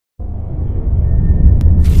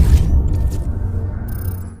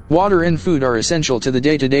Water and food are essential to the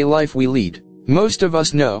day-to-day life we lead. Most of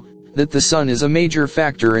us know that the sun is a major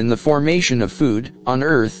factor in the formation of food on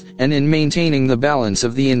Earth and in maintaining the balance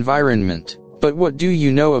of the environment. But what do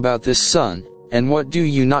you know about this sun, and what do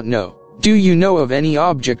you not know? Do you know of any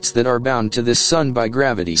objects that are bound to this sun by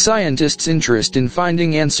gravity? Scientists' interest in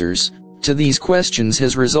finding answers to these questions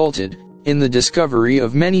has resulted in the discovery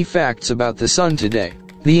of many facts about the sun today.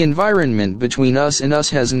 The environment between us and us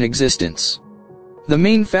has an existence. The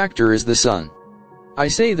main factor is the sun. I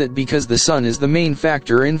say that because the sun is the main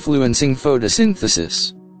factor influencing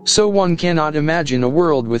photosynthesis. So one cannot imagine a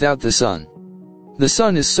world without the sun. The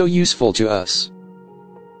sun is so useful to us.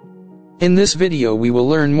 In this video we will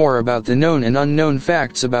learn more about the known and unknown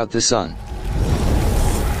facts about the sun.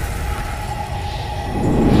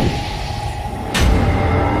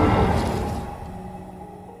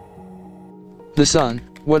 The sun.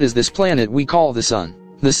 What is this planet we call the sun?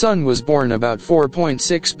 The sun was born about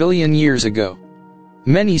 4.6 billion years ago.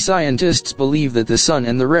 Many scientists believe that the sun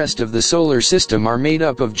and the rest of the solar system are made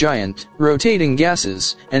up of giant, rotating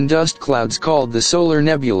gases and dust clouds called the solar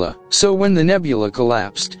nebula. So when the nebula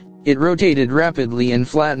collapsed, it rotated rapidly and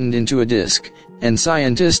flattened into a disk, and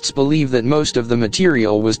scientists believe that most of the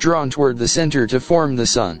material was drawn toward the center to form the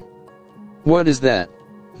sun. What is that?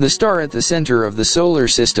 The star at the center of the solar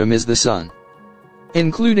system is the sun.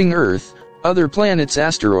 Including Earth, other planets,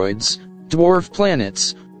 asteroids, dwarf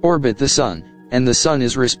planets, orbit the sun, and the sun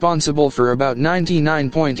is responsible for about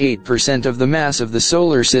 99.8% of the mass of the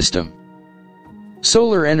solar system.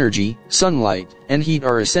 Solar energy, sunlight, and heat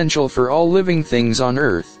are essential for all living things on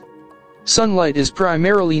Earth. Sunlight is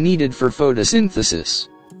primarily needed for photosynthesis.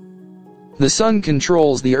 The sun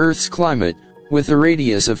controls the Earth's climate, with a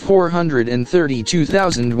radius of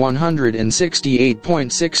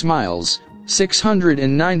 432,168.6 miles,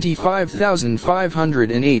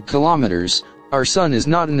 695,508 kilometers. Our sun is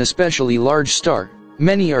not an especially large star.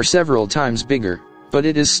 Many are several times bigger, but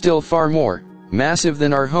it is still far more massive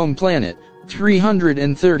than our home planet,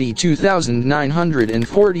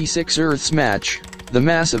 332,946 Earth's match, the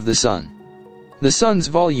mass of the sun. The sun's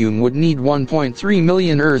volume would need 1.3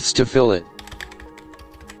 million Earths to fill it.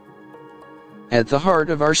 At the heart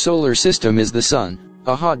of our solar system is the sun,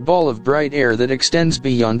 a hot ball of bright air that extends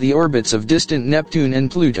beyond the orbits of distant Neptune and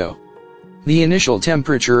Pluto. The initial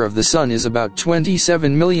temperature of the sun is about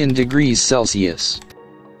 27 million degrees Celsius.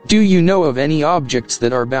 Do you know of any objects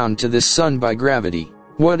that are bound to this sun by gravity?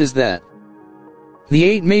 What is that? The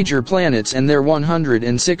 8 major planets and their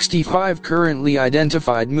 165 currently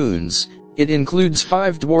identified moons. It includes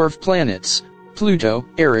 5 dwarf planets, Pluto,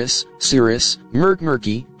 Eris, Ceres,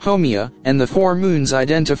 Mercury, Haumea, and the 4 moons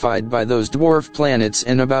identified by those dwarf planets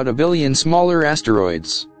and about a billion smaller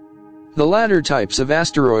asteroids. The latter types of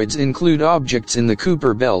asteroids include objects in the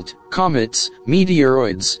Kuiper belt, comets,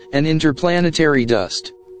 meteoroids, and interplanetary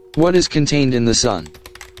dust. What is contained in the sun?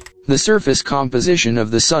 The surface composition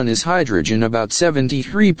of the sun is hydrogen, about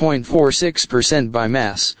 73.46% by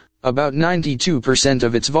mass, about 92%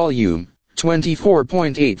 of its volume,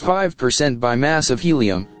 24.85% by mass of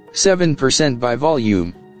helium, 7% by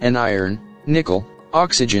volume, and iron, nickel,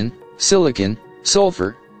 oxygen, silicon,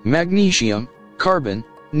 sulfur, magnesium, carbon,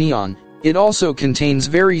 neon. It also contains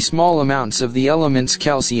very small amounts of the elements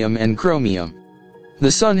calcium and chromium. The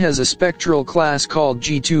sun has a spectral class called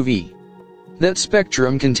G2V. That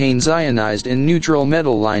spectrum contains ionized and neutral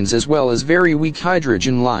metal lines as well as very weak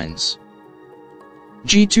hydrogen lines.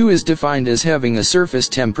 G2 is defined as having a surface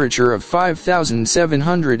temperature of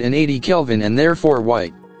 5,780 Kelvin and therefore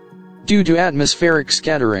white. Due to atmospheric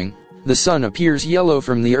scattering, the sun appears yellow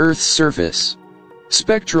from the Earth's surface.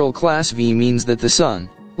 Spectral class V means that the sun,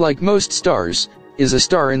 like most stars, is a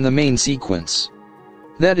star in the main sequence.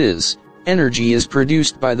 That is, energy is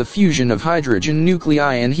produced by the fusion of hydrogen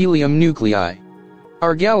nuclei and helium nuclei.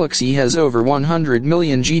 Our galaxy has over 100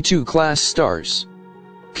 million G2 class stars.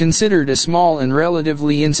 Considered a small and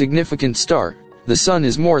relatively insignificant star, the sun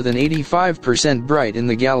is more than 85% bright in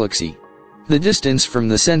the galaxy. The distance from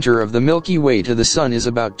the center of the Milky Way to the sun is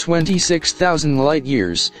about 26,000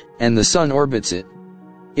 light-years, and the sun orbits it.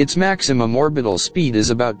 Its maximum orbital speed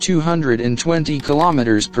is about 220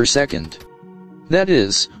 kilometers per second. That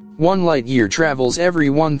is, 1 light-year travels every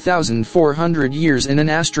 1,400 years and an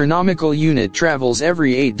astronomical unit travels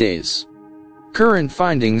every 8 days. Current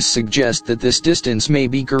findings suggest that this distance may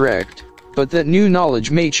be correct, but that new knowledge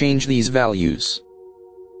may change these values.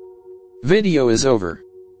 Video is over.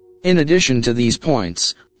 In addition to these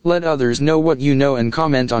points, let others know what you know and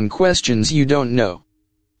comment on questions you don't know.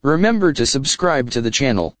 Remember to subscribe to the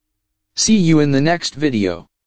channel. See you in the next video.